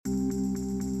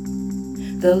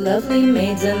The lovely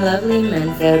maids and lovely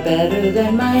men fare better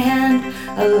than my hand.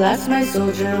 Alas, my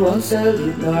soldier won't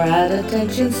salute, nor at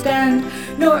attention stand.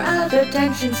 Nor at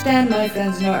attention stand, my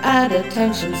friends, nor at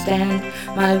attention stand.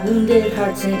 My wounded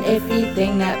heart's an iffy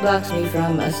thing that blocks me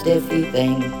from a stiffy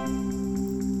thing.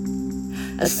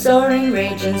 A soaring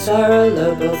rage and sorrow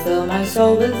low both fill my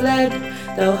soul with lead.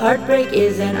 Though heartbreak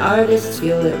is an artist's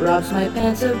fuel, it robs my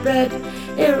pants of bread.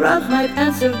 It robs my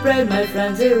pants of bread, my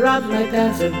friends, it robs my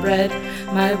pants of bread.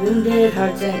 My wounded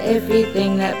heart's an iffy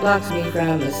thing that blocks me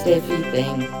from a stiffy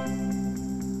thing.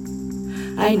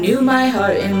 I knew my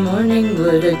heart in mourning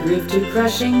would a grief too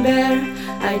crushing bear.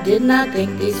 I did not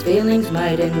think these feelings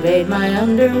might invade my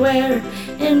underwear.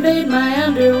 Invade my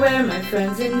underwear, my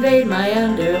friends, invade my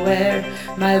underwear.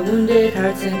 My wounded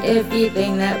heart's an iffy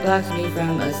thing that blocks me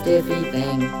from a stiffy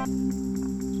thing.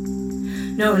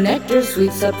 No nectar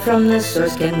sweets up from the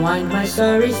source can wind my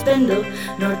sorry spindle.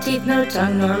 Nor teeth, nor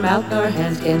tongue, nor mouth, nor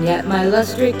hands can yet my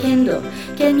lust rekindle.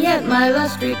 Can yet my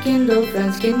lust rekindle,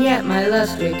 friends, can yet my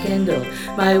lust rekindle.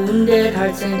 My wounded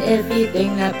heart's an iffy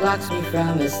thing that blocks me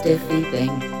from a stiffy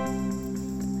thing.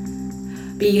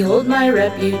 Behold, my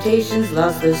reputation's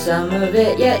lost, though some of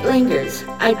it yet lingers.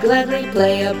 I'd gladly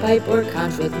play a pipe or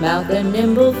conch with mouth and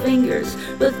nimble fingers.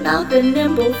 With mouth and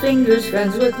nimble fingers,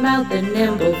 friends, with mouth and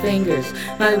nimble fingers.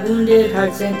 My wounded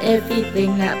heart's an iffy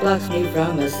thing that blocks me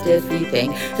from a stiffy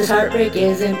thing. This heartbreak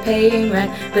isn't paying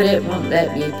rent, but it won't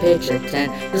let me pitch a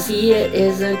tent. You'll see it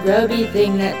is a grubby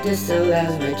thing that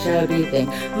disallows my chubby thing.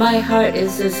 My heart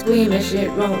is so squeamish,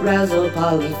 it won't rouse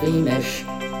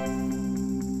polyphemish.